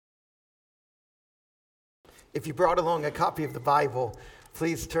If you brought along a copy of the Bible,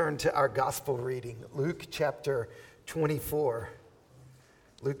 please turn to our gospel reading, Luke chapter 24.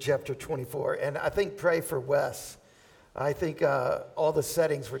 Luke chapter 24. And I think pray for Wes. I think all the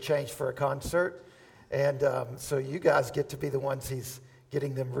settings were changed for a concert. And so you guys get to be the ones he's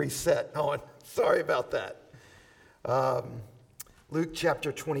getting them reset on. Sorry about that. Luke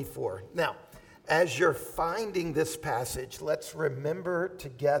chapter 24. Now, as you're finding this passage, let's remember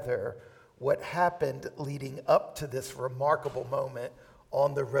together what happened leading up to this remarkable moment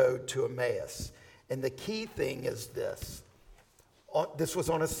on the road to Emmaus. And the key thing is this. This was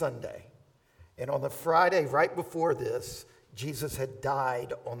on a Sunday. And on the Friday right before this, Jesus had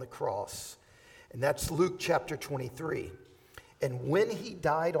died on the cross. And that's Luke chapter 23. And when he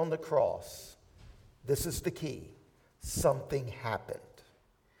died on the cross, this is the key, something happened.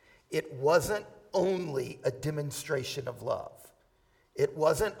 It wasn't only a demonstration of love. It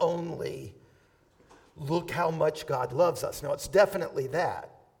wasn't only, look how much God loves us. Now, it's definitely that.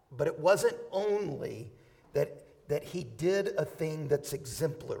 But it wasn't only that he did a thing that's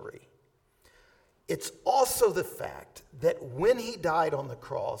exemplary. It's also the fact that when he died on the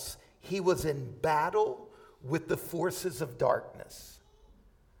cross, he was in battle with the forces of darkness.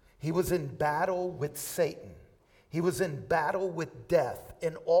 He was in battle with Satan. He was in battle with death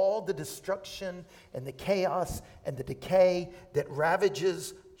and all the destruction and the chaos and the decay that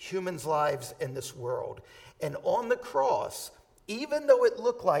ravages humans' lives in this world. And on the cross, even though it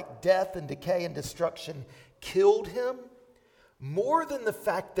looked like death and decay and destruction killed him, more than the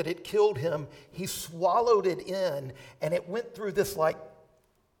fact that it killed him, he swallowed it in, and it went through this like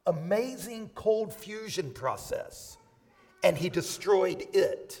amazing cold fusion process, and he destroyed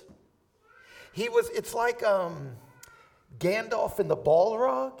it. It's like Gandalf in the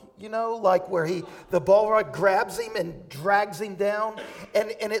Balrog, like where the Balrog grabs him and drags him down, and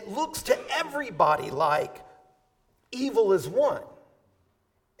it looks to everybody like evil is won,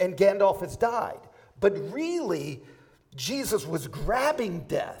 and Gandalf has died. But really, Jesus was grabbing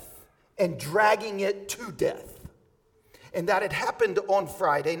death and dragging it to death. And that had happened on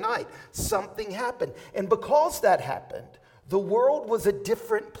Friday night. Something happened. And because that happened, the world was a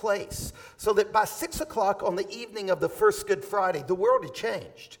different place. So that by 6 o'clock on the evening of the first Good Friday, the world had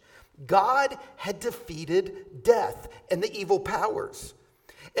changed. God had defeated death and the evil powers.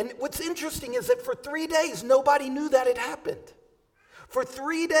 And what's interesting is that for 3 days, nobody knew that had happened. For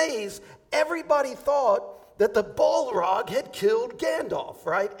 3 days, everybody thought that the Balrog had killed Gandalf,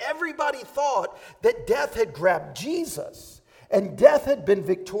 right? Everybody thought that death had grabbed Jesus and death had been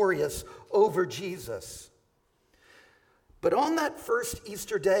victorious over Jesus. But on that first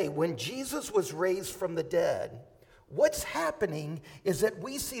Easter day, when Jesus was raised from the dead, what's happening is that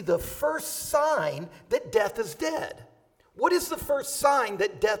we see the first sign that death is dead. What is the first sign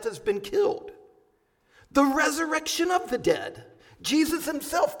that death has been killed? The resurrection of the dead. Jesus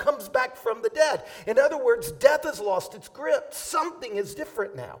himself comes back from the dead. In other words, death has lost its grip. Something is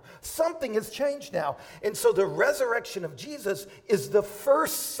different now. Something has changed now. And so the resurrection of Jesus is the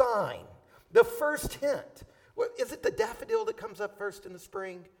first sign, the first hint. Is it the daffodil that comes up first in the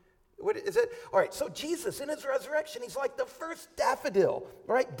spring? What is it? All right, so Jesus in his resurrection, he's like the first daffodil,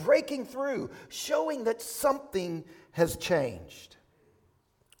 right? Breaking through, showing that something has changed.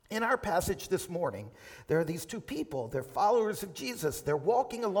 In our passage this morning, there are these two people. They're followers of Jesus. They're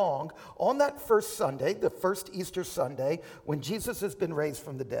walking along on that first Sunday, the first Easter Sunday, when Jesus has been raised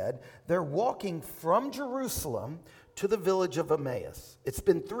from the dead. They're walking from Jerusalem to the village of Emmaus. It's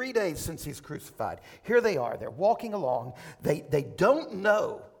been 3 days since he's crucified. Here they are. They're walking along. They don't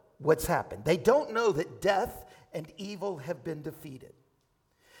know what's happened. They don't know that death and evil have been defeated.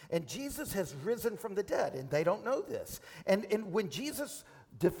 And Jesus has risen from the dead, and they don't know this. And when Jesus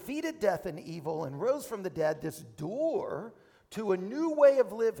defeated death and evil and rose from the dead, this door to a new way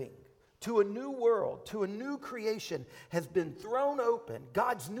of living, to a new world, to a new creation has been thrown open.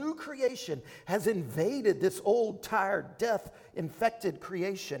 God's new creation has invaded this old, tired, death-infected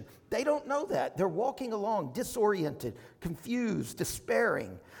creation. They don't know that. They're walking along disoriented, confused,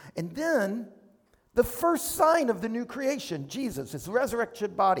 despairing. And then the first sign of the new creation, Jesus, his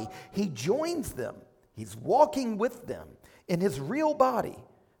resurrected body, he joins them. He's walking with them in his real body,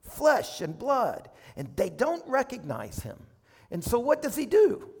 flesh and blood, and they don't recognize him. And so what does he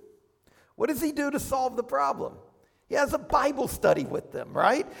do? What does he do to solve the problem? He has a Bible study with them,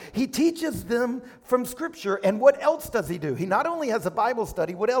 right? He teaches them from Scripture. And what else does he do? He not only has a Bible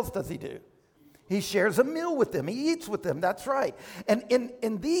study, what else does he do? He shares a meal with them. He eats with them. That's right. And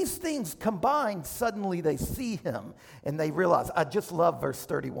in these things combined, suddenly they see him and they realize. I just love verse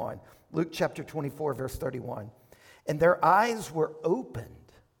 31. Luke chapter 24, verse 31. And their eyes were opened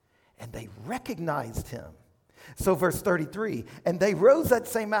and they recognized him. So verse 33, and they rose that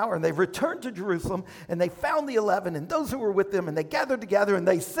same hour, and they returned to Jerusalem, and they found the 11 and those who were with them, and they gathered together, and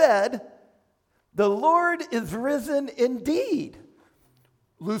they said, the Lord is risen indeed.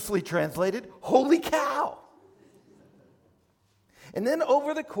 Loosely translated, holy cow. And then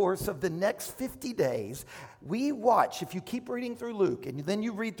over the course of the next 50 days, we watch, if you keep reading through Luke, and then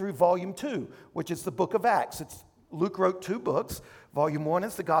you read through volume 2, which is the book of Acts. Luke wrote 2 books. Volume 1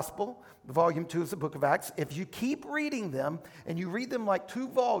 is the gospel. Volume 2 is the book of Acts. If you keep reading them, and you read them like 2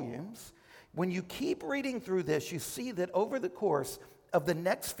 volumes, when you keep reading through this, you see that over the course of the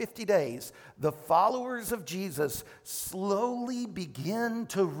next 50 days, the followers of Jesus slowly begin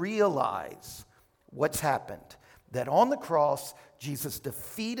to realize what's happened. That on the cross, Jesus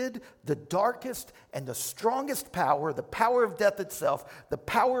defeated the darkest and the strongest power, the power of death itself, the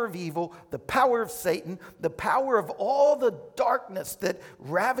power of evil, the power of Satan, the power of all the darkness that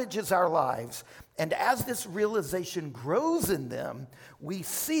ravages our lives. And as this realization grows in them, we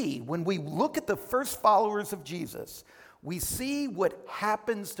see, when we look at the first followers of Jesus, we see what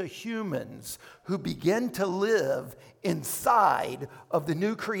happens to humans who begin to live inside of the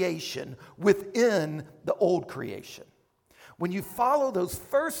new creation within the old creation. When you follow those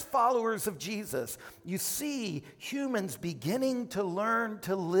first followers of Jesus, you see humans beginning to learn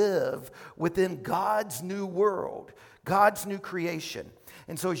to live within God's new world, God's new creation.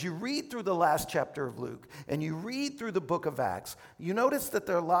 And so as you read through the last chapter of Luke and you read through the book of Acts, you notice that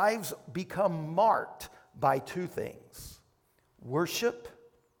their lives become marked by 2 things: worship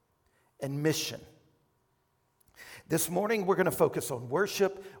and mission. This morning, we're going to focus on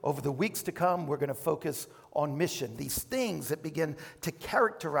worship. Over the weeks to come, we're going to focus on mission, these things that begin to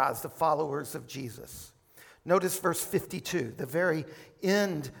characterize the followers of Jesus. Notice verse 52, the very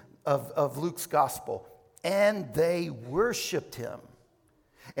end of Luke's gospel. And they worshiped him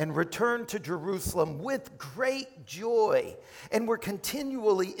and returned to Jerusalem with great joy and were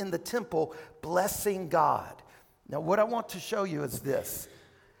continually in the temple blessing God. Now, what I want to show you is this.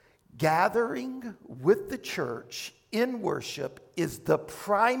 Gathering with the church in worship is the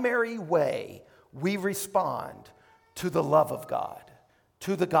primary way we respond to the love of God,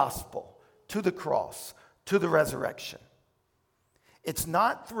 to the gospel, to the cross, to the resurrection. It's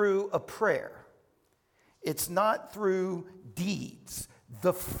not through a prayer. It's not through deeds.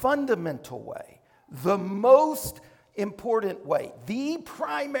 The fundamental way, the most important way, the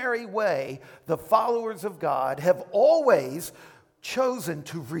primary way the followers of God have always chosen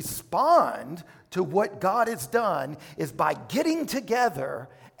to respond to what God has done is by getting together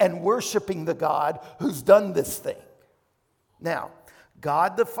and worshiping the God who's done this thing. Now,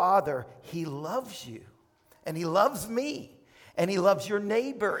 God the Father, he loves you, and he loves me, and he loves your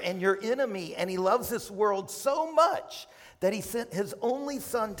neighbor and your enemy, and he loves this world so much that he sent his only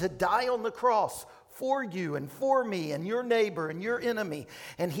son to die on the cross for you and for me and your neighbor and your enemy.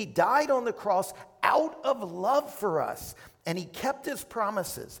 And he died on the cross out of love for us. And he kept his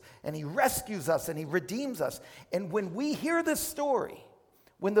promises, and he rescues us, and he redeems us. And when we hear this story,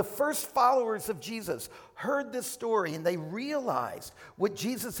 when the first followers of Jesus heard this story and they realized what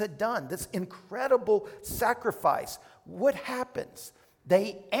Jesus had done, this incredible sacrifice, what happens?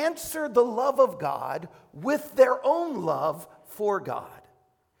 They answer the love of God with their own love for God.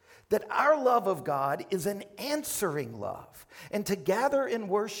 That our love of God is an answering love. And to gather in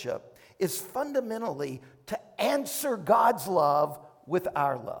worship is fundamentally to answer God's love with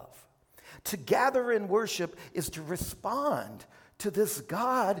our love. To gather in worship is to respond to this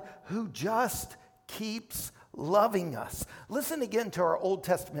God who just keeps loving us. Listen again to our Old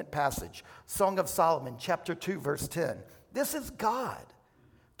Testament passage, Song of Solomon, chapter 2, verse 10. This is God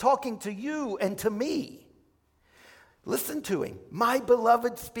talking to you and to me. Listen to him. My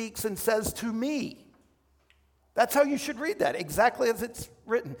beloved speaks and says to me. That's how you should read that, exactly as it's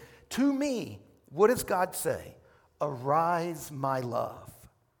written. To me, what does God say? Arise, my love,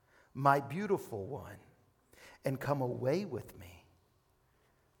 my beautiful one, and come away with me.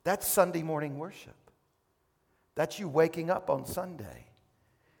 That's Sunday morning worship. That's you waking up on Sunday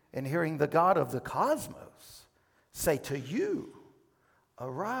and hearing the God of the cosmos say to you,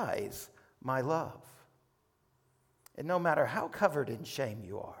 arise, my love. And no matter how covered in shame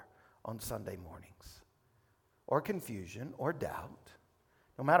you are on Sunday mornings, or confusion, or doubt,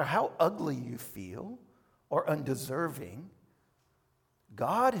 no matter how ugly you feel or undeserving,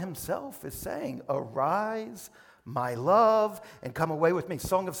 God himself is saying, arise, my love, and come away with me.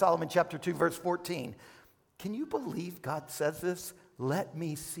 Song of Solomon, chapter 2, verse 14. Can you believe God says this? Let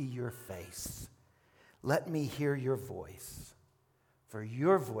me see your face. Let me hear your voice. For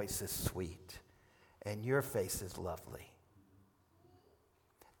your voice is sweet, and your face is lovely.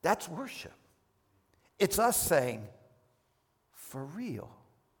 That's worship. It's us saying, for real.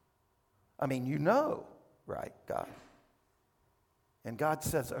 I mean, you know, right, God? And God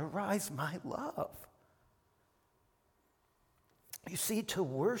says, arise, my love. You see, to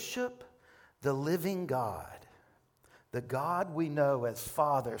worship the living God, the God we know as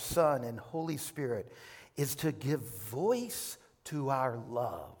Father, Son, and Holy Spirit, is to give voice to our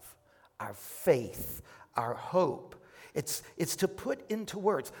love, our faith, our hope. It's to put into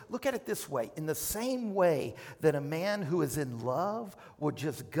words. Look at it this way. In the same way that a man who is in love would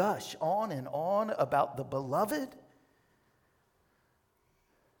just gush on and on about the beloved,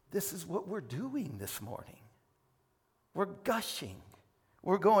 this is what we're doing this morning. We're gushing.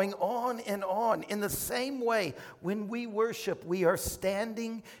 We're going on and on. In the same way, when we worship, we are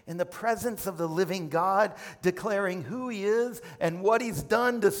standing in the presence of the living God, declaring who He is and what He's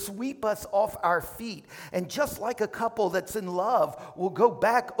done to sweep us off our feet. And just like a couple that's in love will go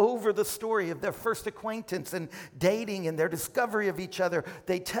back over the story of their first acquaintance and dating and their discovery of each other,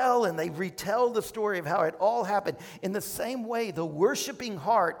 they tell and they retell the story of how it all happened. In the same way, the worshiping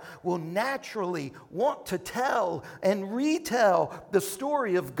heart will naturally want to tell and retell the story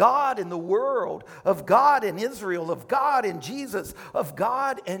of God in the world, of God in Israel, of God in Jesus, of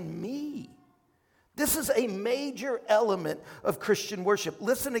God and me. This is a major element of Christian worship.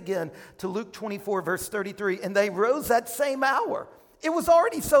 Listen again to Luke 24, verse 33. And they rose that same hour. It was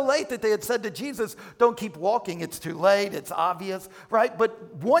already so late that they had said to Jesus, don't keep walking, it's too late, it's obvious, right?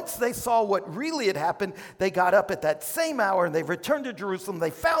 But once they saw what really had happened, they got up at that same hour and they returned to Jerusalem. They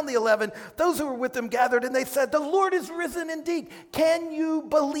found the 11, those who were with them gathered, and they said, the Lord is risen indeed. Can you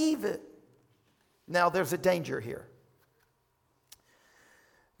believe it? Now there's a danger here.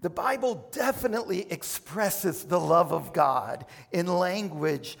 The Bible definitely expresses the love of God in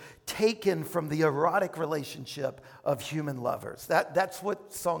language taken from the erotic relationship of human lovers. That's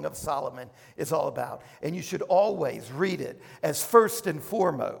what Song of Solomon is all about. And you should always read it as first and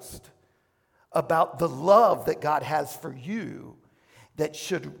foremost about the love that God has for you that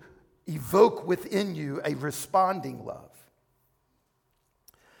should evoke within you a responding love.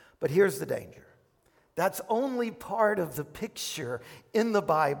 But here's the danger. That's only part of the picture in the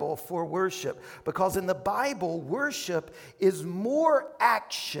Bible for worship. Because in the Bible, worship is more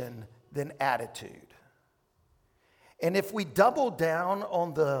action than attitude. And if we double down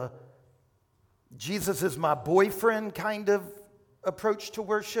on the Jesus is my boyfriend kind of approach to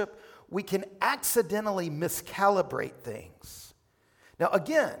worship, we can accidentally miscalibrate things. Now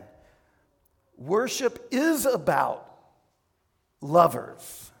again, worship is about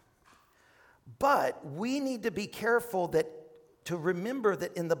lovers. But we need to be careful to remember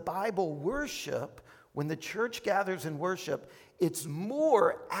that in the Bible, worship, when the church gathers in worship, it's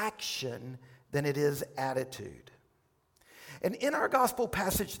more action than it is attitude. And in our gospel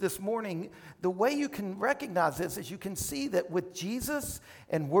passage this morning, the way you can recognize this is you can see that with Jesus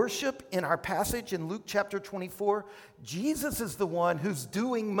and worship in our passage in Luke chapter 24, Jesus is the one who's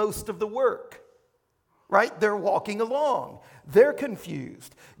doing most of the work. Right? They're walking along. They're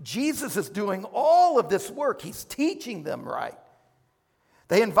confused. Jesus is doing all of this work. He's teaching them right.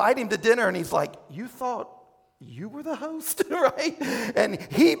 They invite him to dinner and he's like, you thought you were the host, right? And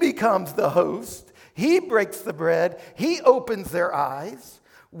he becomes the host. He breaks the bread. He opens their eyes.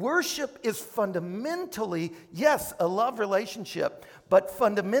 Worship is fundamentally, yes, a love relationship, but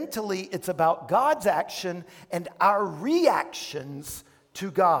fundamentally it's about God's action and our reactions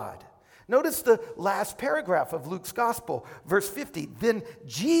to God. Notice the last paragraph of Luke's gospel, verse 50. Then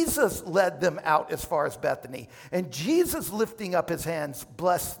Jesus led them out as far as Bethany, and Jesus, lifting up his hands,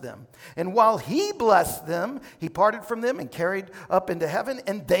 blessed them. And while he blessed them, he parted from them and carried up into heaven,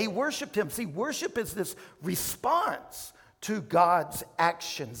 and they worshiped him. See, worship is this response to God's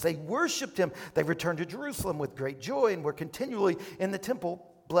actions. They worshiped him. They returned to Jerusalem with great joy and were continually in the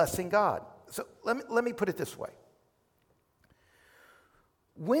temple blessing God. So let me put it this way.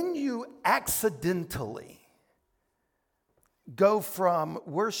 When you accidentally go from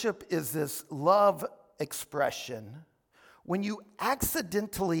worship is this love expression, when you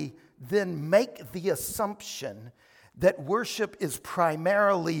accidentally then make the assumption that worship is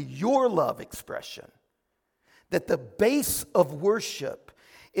primarily your love expression, that the base of worship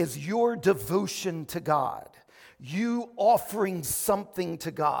is your devotion to God, you offering something to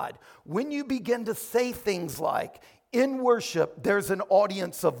God, when you begin to say things like, in worship, there's an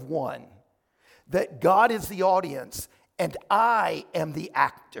audience of one, that God is the audience and I am the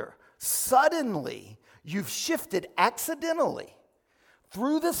actor. Suddenly, you've shifted accidentally.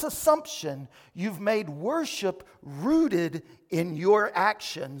 Through this assumption, you've made worship rooted in your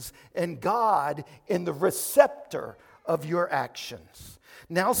actions and God in the receptor of your actions.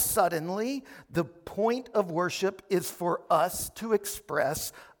 Now suddenly, the point of worship is for us to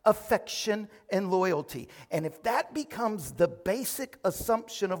express affection and loyalty. And if that becomes the basic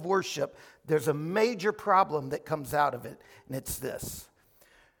assumption of worship, there's a major problem that comes out of it, and it's this.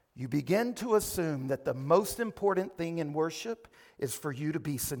 You begin to assume that the most important thing in worship is for you to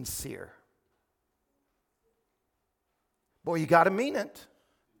be sincere. Boy, you got to mean it.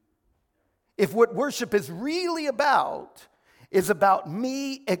 If what worship is really about is about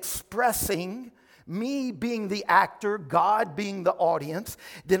me expressing, me being the actor, God being the audience,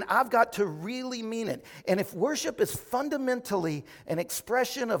 then I've got to really mean it. And if worship is fundamentally an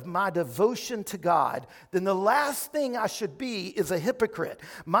expression of my devotion to God, then the last thing I should be is a hypocrite.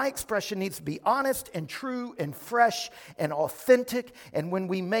 My expression needs to be honest and true and fresh and authentic. And when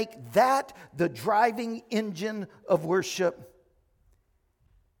we make that the driving engine of worship,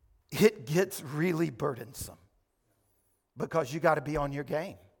 it gets really burdensome because you got to be on your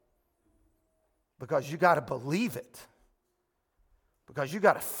game. Because you got to believe it. Because you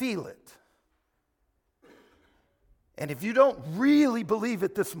got to feel it. And if you don't really believe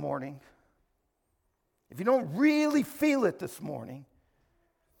it this morning, if you don't really feel it this morning,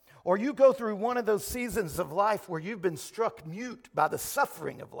 or you go through one of those seasons of life where you've been struck mute by the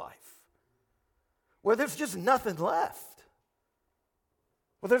suffering of life, where there's just nothing left,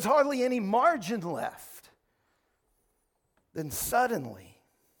 where there's hardly any margin left, then suddenly,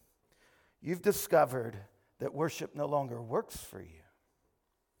 you've discovered that worship no longer works for you.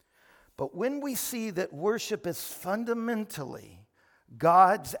 But when we see that worship is fundamentally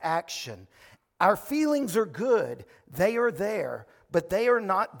God's action, our feelings are good, they are there, but they are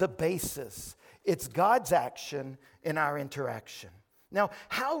not the basis. It's God's action in our interaction. Now,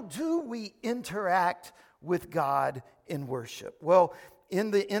 how do we interact with God in worship? Well,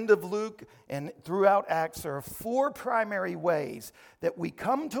 in the end of Luke and throughout Acts, there are 4 primary ways that we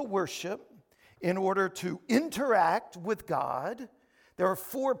come to worship in order to interact with God. There are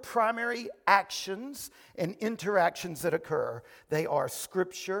 4 primary actions and interactions that occur. They are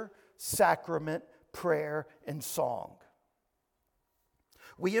scripture, sacrament, prayer, and song.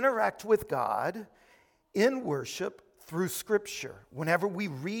 We interact with God in worship through scripture. Whenever we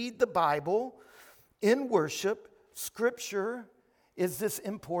read the Bible in worship, scripture is this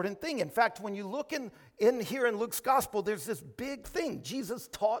important thing. In fact, when you look in here in Luke's gospel, there's this big thing. Jesus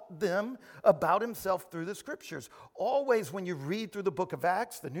taught them about himself through the scriptures. Always when you read through the book of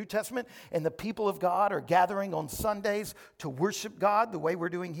Acts, the New Testament, and the people of God are gathering on Sundays to worship God the way we're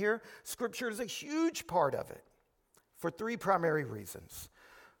doing here, scripture is a huge part of it for 3 primary reasons.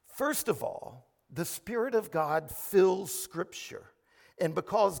 First of all, the Spirit of God fills scripture. And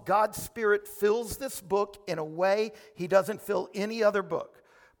because God's Spirit fills this book in a way he doesn't fill any other book,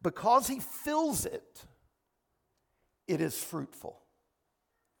 because he fills it, it is fruitful.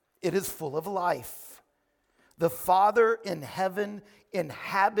 It is full of life. The Father in heaven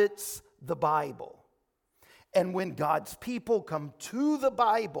inhabits the Bible. And when God's people come to the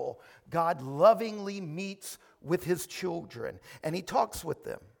Bible, God lovingly meets with his children, and he talks with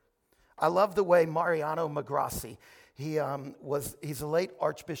them. I love the way Mariano Magrassi, he's a late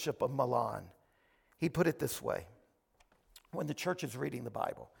Archbishop of Milan. He put it this way: when the church is reading the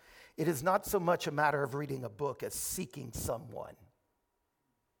Bible, it is not so much a matter of reading a book as seeking someone.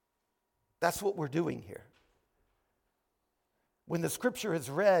 That's what we're doing here. When the scripture is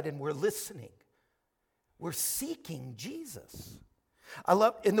read and we're listening, we're seeking Jesus. I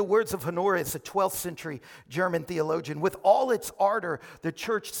love, in the words of Honorius, a 12th century German theologian, with all its ardor, the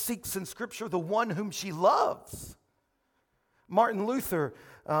church seeks in scripture the one whom she loves. Martin Luther,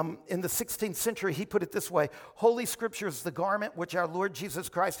 in the 16th century, he put it this way: Holy Scripture is the garment which our Lord Jesus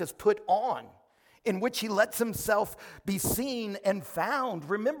Christ has put on, in which he lets himself be seen and found.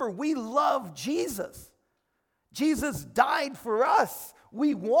 Remember, we love Jesus. Jesus died for us.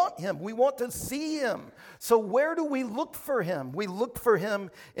 We want him. We want to see him. So where do we look for him? We look for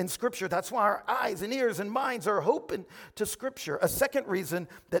him in Scripture. That's why our eyes and ears and minds are open to Scripture. A second reason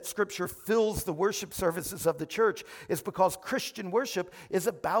that Scripture fills the worship services of the church is because Christian worship is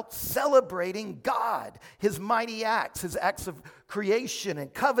about celebrating God, his mighty acts, his acts of creation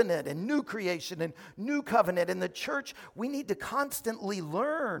and covenant and new creation and new covenant. In the church, we need to constantly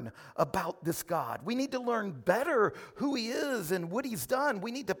learn about this God. We need to learn better who he is and what he's done.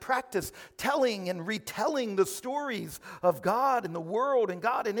 We need to practice telling and retelling the stories of God in the world and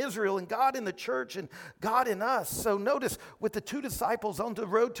God in Israel and God in the church and God in us. So notice with the 2 disciples on the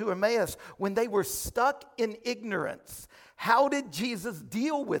road to Emmaus, when they were stuck in ignorance, how did Jesus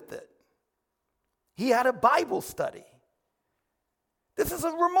deal with it? He had a Bible study. This is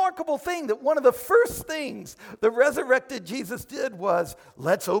a remarkable thing that one of the first things the resurrected Jesus did was,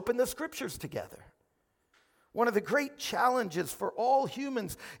 let's open the scriptures together. One of the great challenges for all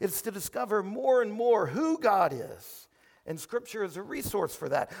humans is to discover more and more who God is. And Scripture is a resource for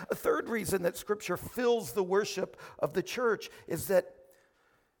that. A third reason that Scripture fills the worship of the church is that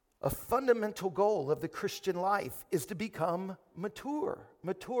a fundamental goal of the Christian life is to become mature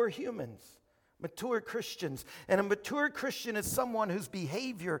humans, mature Christians. And a mature Christian is someone whose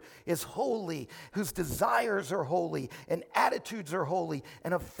behavior is holy, whose desires are holy, and attitudes are holy.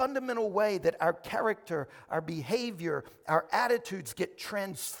 And a fundamental way that our character, our behavior, our attitudes get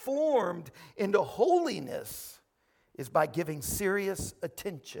transformed into holiness is by giving serious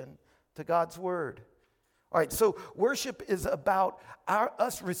attention to God's word. All right, so worship is about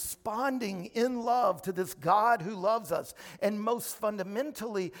us responding in love to this God who loves us. And most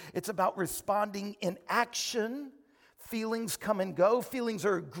fundamentally, it's about responding in action. Feelings come and go. Feelings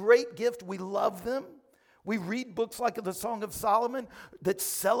are a great gift. We love them. We read books like the Song of Solomon that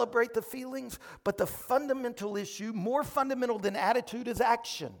celebrate the feelings. But the fundamental issue, more fundamental than attitude, is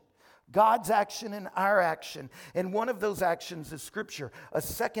action. God's action and our action. And one of those actions is Scripture. A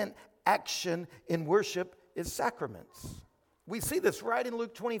second action in worship is sacraments. We see this right in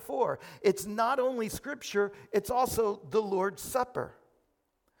Luke 24. It's not only Scripture, it's also the Lord's Supper.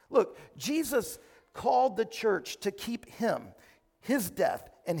 Look, Jesus called the church to keep him, his death,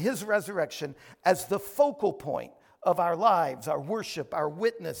 and his resurrection as the focal point of our lives, our worship, our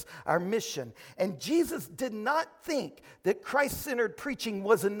witness, our mission. And Jesus did not think that Christ-centered preaching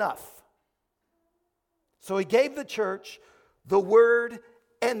was enough. So he gave the church the word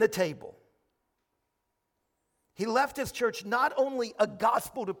and the table. He left his church not only a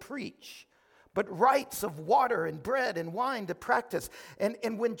gospel to preach, but rites of water and bread and wine to practice.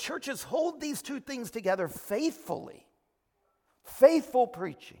 And when churches hold these two things together faithfully, faithful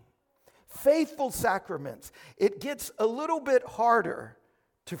preaching, faithful sacraments, it gets a little bit harder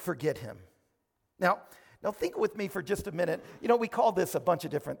to forget him. Now think with me for just a minute. You know, we call this a bunch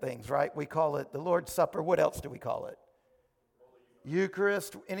of different things, right? We call it the Lord's Supper. What else do we call it?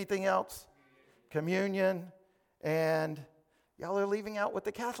 Eucharist. Anything else? Communion. And y'all are leaving out what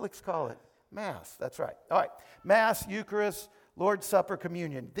the Catholics call it. Mass. That's right. All right. Mass, Eucharist, Lord's Supper,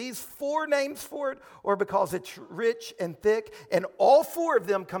 communion. These four names for it are because it's rich and thick, and all four of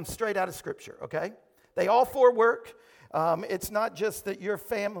them come straight out of Scripture, okay? They all four work. It's not just that your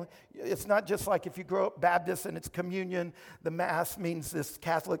family, it's not just like if you grow up Baptist and it's communion, the Mass means this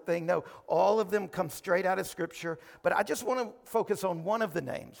Catholic thing. No, all of them come straight out of Scripture. But I just want to focus on one of the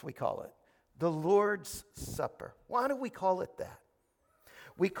names we call it, the Lord's Supper. Why do we call it that?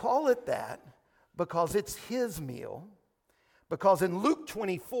 We call it that because it's his meal. Because in Luke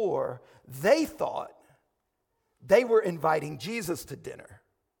 24, they thought they were inviting Jesus to dinner.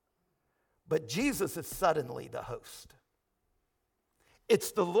 But Jesus is suddenly the host.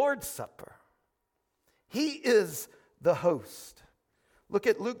 It's the Lord's Supper. He is the host. Look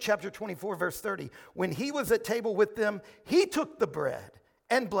at Luke chapter 24, verse 30. When he was at table with them, he took the bread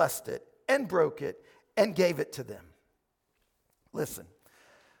and blessed it and broke it and gave it to them. Listen,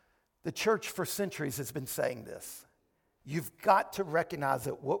 the church for centuries has been saying this. You've got to recognize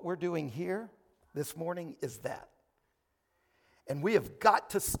that what we're doing here this morning is that. And we have got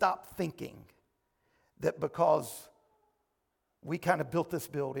to stop thinking that because we kind of built this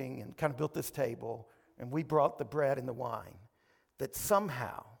building and kind of built this table and we brought the bread and the wine, that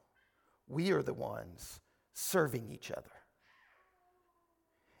somehow we are the ones serving each other.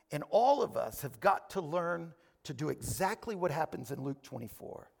 And all of us have got to learn to do exactly what happens in Luke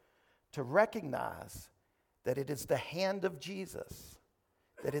 24, to recognize that it is the hand of Jesus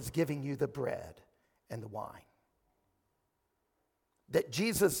that is giving you the bread and the wine. That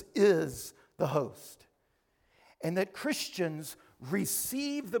Jesus is the host. And that Christians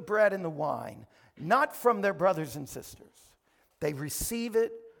receive the bread and the wine, not from their brothers and sisters. They receive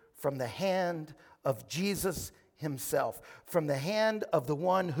it from the hand of Jesus himself, from the hand of the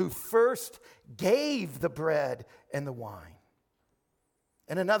one who first gave the bread and the wine.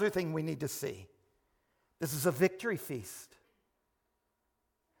 And another thing we need to see, this is a victory feast.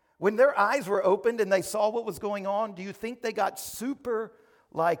 When their eyes were opened and they saw what was going on, do you think they got super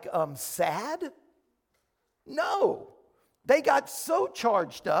sad? No. They got so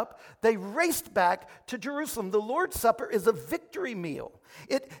charged up, they raced back to Jerusalem. The Lord's Supper is a victory meal.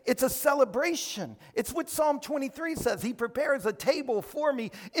 It's a celebration. It's what Psalm 23 says. He prepares a table for me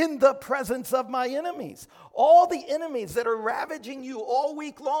in the presence of my enemies. All the enemies that are ravaging you all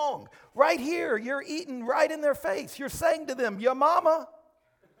week long, right here, you're eating right in their face. You're saying to them, your mama,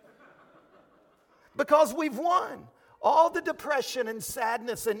 because we've won. all the depression and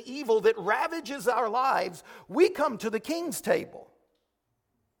sadness and evil that ravages our lives, we come to the King's table.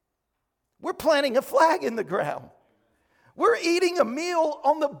 We're planting a flag in the ground. We're eating a meal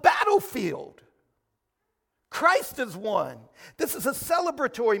on the battlefield. Christ is won. This is a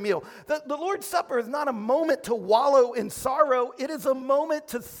celebratory meal. The Lord's Supper is not a moment to wallow in sorrow. It is a moment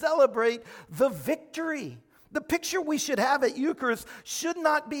to celebrate the victory. The picture we should have at Eucharist should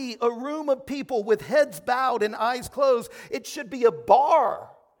not be a room of people with heads bowed and eyes closed. It should be a bar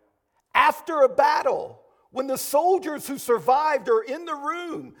after a battle when the soldiers who survived are in the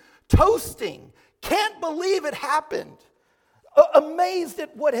room toasting, can't believe it happened, amazed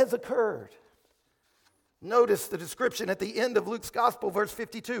at what has occurred. Notice the description at the end of Luke's Gospel, verse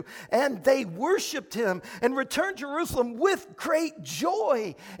 52. And they worshiped him and returned to Jerusalem with great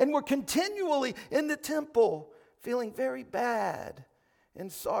joy and were continually in the temple, feeling very bad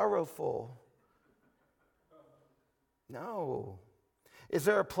and sorrowful. No. Is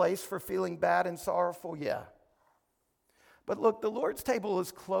there a place for feeling bad and sorrowful? Yeah. But look, the Lord's table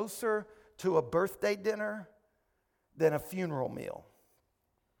is closer to a birthday dinner than a funeral meal.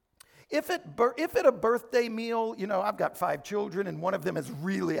 If at a birthday meal, I've got 5 children and one of them is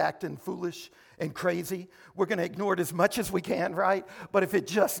really acting foolish and crazy, we're going to ignore it as much as we can, right? But if it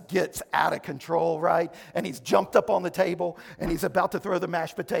just gets out of control, right, and he's jumped up on the table and he's about to throw the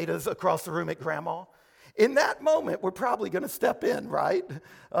mashed potatoes across the room at Grandma, in that moment, we're probably going to step in, right?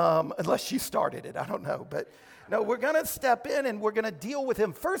 Unless she started it, I don't know. But no, we're going to step in and we're going to deal with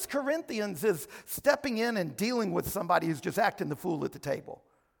him. 1 Corinthians is stepping in and dealing with somebody who's just acting the fool at the table.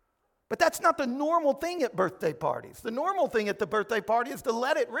 But that's not the normal thing at birthday parties. The normal thing at the birthday party is to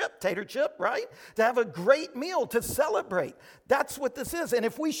let it rip, tater chip, right? To have a great meal, to celebrate. That's what this is. And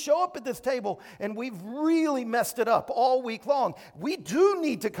if we show up at this table and we've really messed it up all week long, we do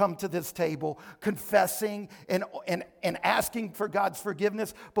need to come to this table confessing and asking for God's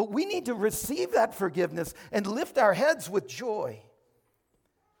forgiveness. But we need to receive that forgiveness and lift our heads with joy.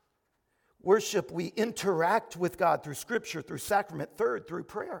 Worship, we interact with God through Scripture, through sacrament. Third, through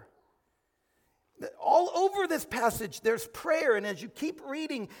prayer. All over this passage, there's prayer. And as you keep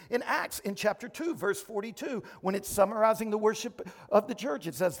reading in Acts, in chapter 2, verse 42, when it's summarizing the worship of the church,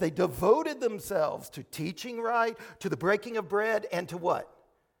 it says they devoted themselves to teaching right, to the breaking of bread, and to what?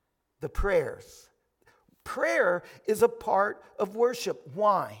 The prayers. Prayer is a part of worship.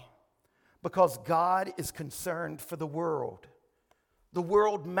 Why? Because God is concerned for the world. The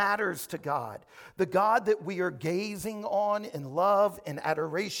world matters to God. The God that we are gazing on in love and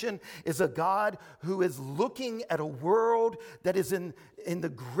adoration is a God who is looking at a world that is in the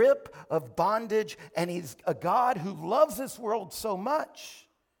grip of bondage, and he's a God who loves this world so much.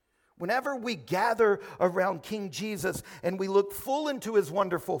 Whenever we gather around King Jesus and we look full into his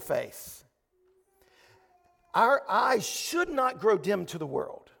wonderful face, our eyes should not grow dim to the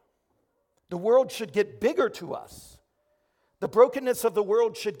world. The world should get bigger to us. The brokenness of the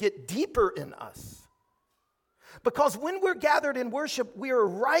world should get deeper in us. Because when we're gathered in worship, we are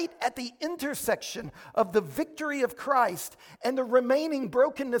right at the intersection of the victory of Christ and the remaining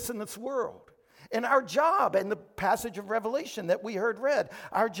brokenness in this world. And our job, and the passage of Revelation that we heard read,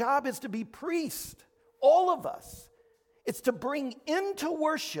 our job is to be priests, all of us. It's to bring into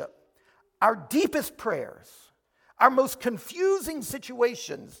worship our deepest prayers, our most confusing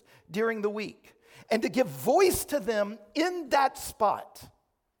situations during the week, and to give voice to them in that spot.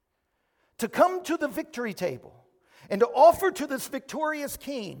 To come to the victory table and to offer to this victorious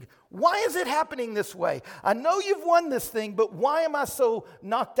King, why is it happening this way? I know you've won this thing, but why am I so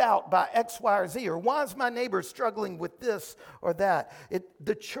knocked out by X, Y, or Z? Or why is my neighbor struggling with this or that?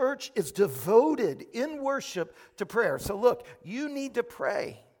 The church is devoted in worship to prayer. So look, you need to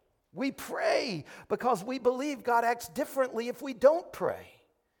pray. We pray because we believe God acts differently if we don't pray.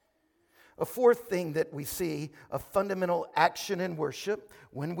 A fourth thing that we see, a fundamental action in worship,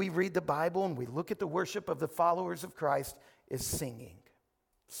 when we read the Bible and we look at the worship of the followers of Christ, is singing.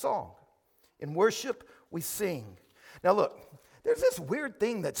 Song. In worship, we sing. Now look, there's this weird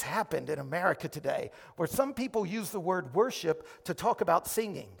thing that's happened in America today where some people use the word worship to talk about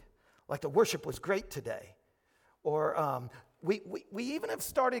singing. Like the worship was great today. Or we even have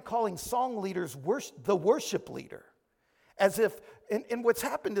started calling song leaders the worship leader. As if, and what's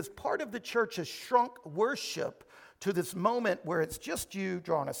happened is part of the church has shrunk worship to this moment where it's just you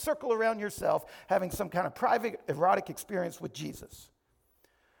drawing a circle around yourself, having some kind of private erotic experience with Jesus.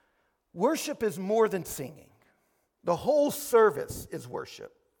 Worship is more than singing. The whole service is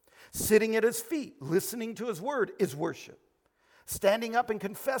worship. Sitting at his feet, listening to his word is worship. Standing up and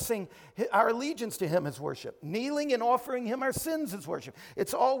confessing our allegiance to him is worship. Kneeling and offering him our sins is worship.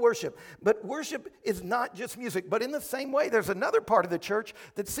 It's all worship. But worship is not just music. But in the same way, there's another part of the church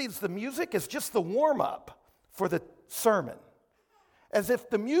that sees the music as just the warm-up for the sermon. As if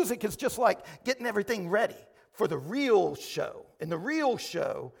the music is just like getting everything ready for the real show. And the real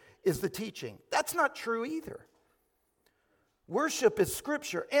show is the teaching. That's not true either. Worship is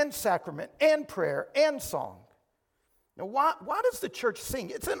scripture and sacrament and prayer and song. Now, why does the church sing?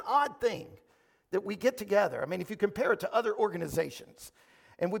 It's an odd thing that we get together. I mean, if you compare it to other organizations,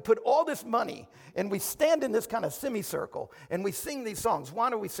 and we put all this money, and we stand in this kind of semicircle, and we sing these songs. Why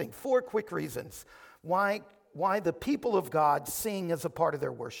do we sing? 4 quick reasons why the people of God sing as a part of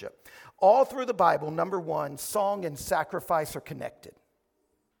their worship. All through the Bible, number 1, song and sacrifice are connected.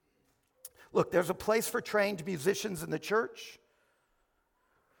 Look, there's a place for trained musicians in the church.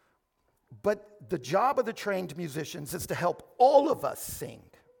 But the job of the trained musicians is to help all of us sing.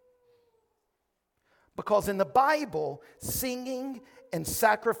 Because in the Bible, singing and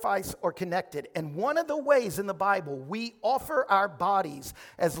sacrifice are connected. And one of the ways in the Bible we offer our bodies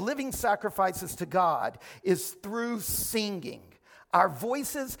as living sacrifices to God is through singing. Our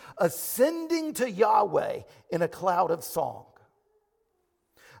voices ascending to Yahweh in a cloud of song.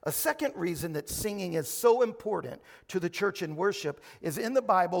 A second reason that singing is so important to the church in worship is in the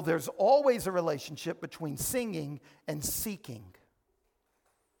Bible, there's always a relationship between singing and seeking.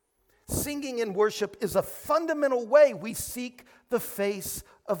 Singing in worship is a fundamental way we seek the face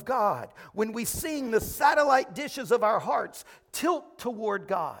of God. When we sing, the satellite dishes of our hearts tilt toward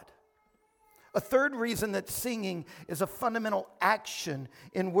God. A third reason that singing is a fundamental action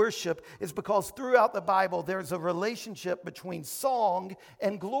in worship is because throughout the Bible there's a relationship between song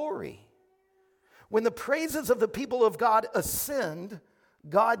and glory. When the praises of the people of God ascend,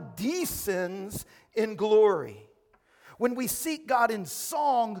 God descends in glory. When we seek God in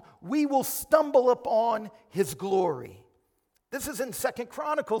song, we will stumble upon his glory. This is in 2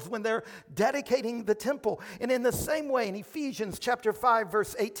 Chronicles when they're dedicating the temple. And in the same way, in Ephesians chapter 5,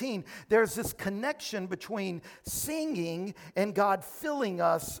 verse 18, there's this connection between singing and God filling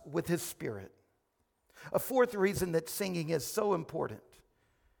us with his Spirit. A fourth reason that singing is so important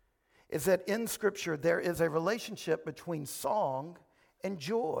is that in Scripture there is a relationship between song and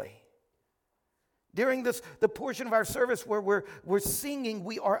joy. During the portion of our service where we're singing,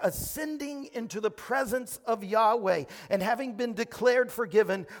 we are ascending into the presence of Yahweh. And having been declared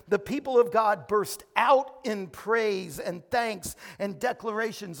forgiven, the people of God burst out in praise and thanks and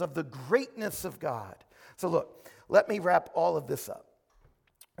declarations of the greatness of God. So look, let me wrap all of this up.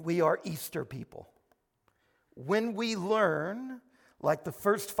 We are Easter people. When we learn, like the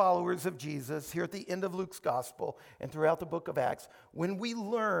first followers of Jesus here at the end of Luke's gospel and throughout the book of Acts, when we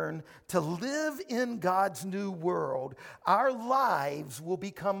learn to live in God's new world, our lives will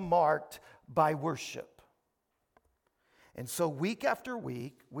become marked by worship. And so week after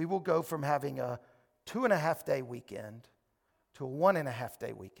week, we will go from having a 2.5-day weekend to a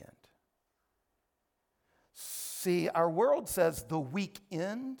 1.5-day weekend. See, our world says the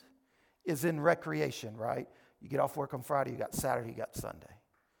weekend is in recreation, right? You get off work on Friday, you got Saturday, you got Sunday.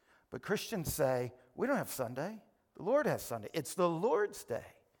 But Christians say, we don't have Sunday. The Lord has Sunday. It's the Lord's day.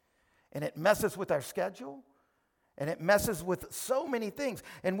 And it messes with our schedule, and it messes with so many things.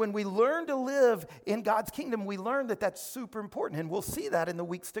 And when we learn to live in God's kingdom, we learn that that's super important. And we'll see that in the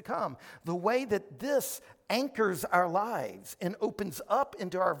weeks to come. The way that this anchors our lives and opens up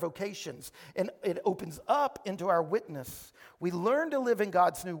into our vocations, and it opens up into our witness. We learn to live in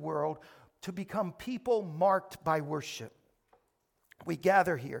God's new world to become people marked by worship. We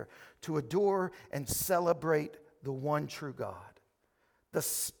gather here to adore and celebrate the one true God, the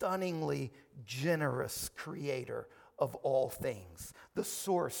stunningly generous creator of all things, the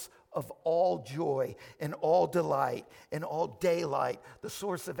source of all joy and all delight and all daylight, the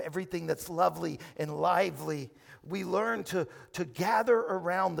source of everything that's lovely and lively. We learn to gather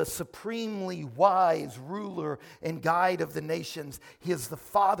around the supremely wise ruler and guide of the nations. He is the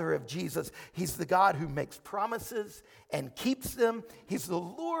Father of Jesus. He's the God who makes promises and keeps them. He's the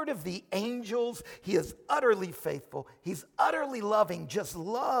Lord of the angels. He is utterly faithful. He's utterly loving, just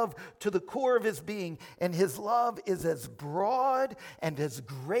love to the core of his being. And his love is as broad and as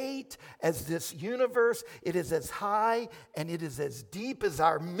great as this universe. It is as high and it is as deep as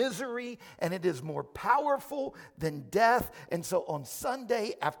our misery, and it is more powerful than death. And so on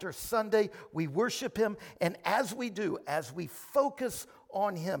Sunday after Sunday, we worship him. And as we do, as we focus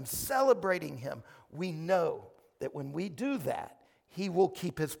on him, celebrating him, we know that when we do that, he will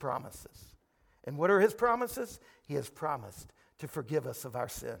keep his promises. And what are his promises? He has promised to forgive us of our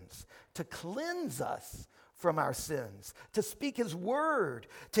sins, to cleanse us from our sins, to speak his word,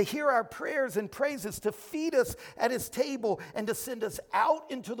 to hear our prayers and praises, to feed us at his table, and to send us out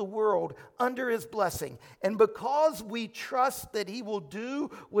into the world under his blessing. And because we trust that he will do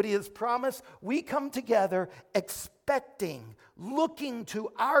what he has promised, we come together expecting, looking to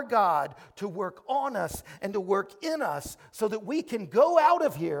our God to work on us and to work in us so that we can go out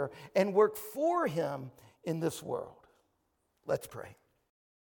of here and work for him in this world. Let's pray.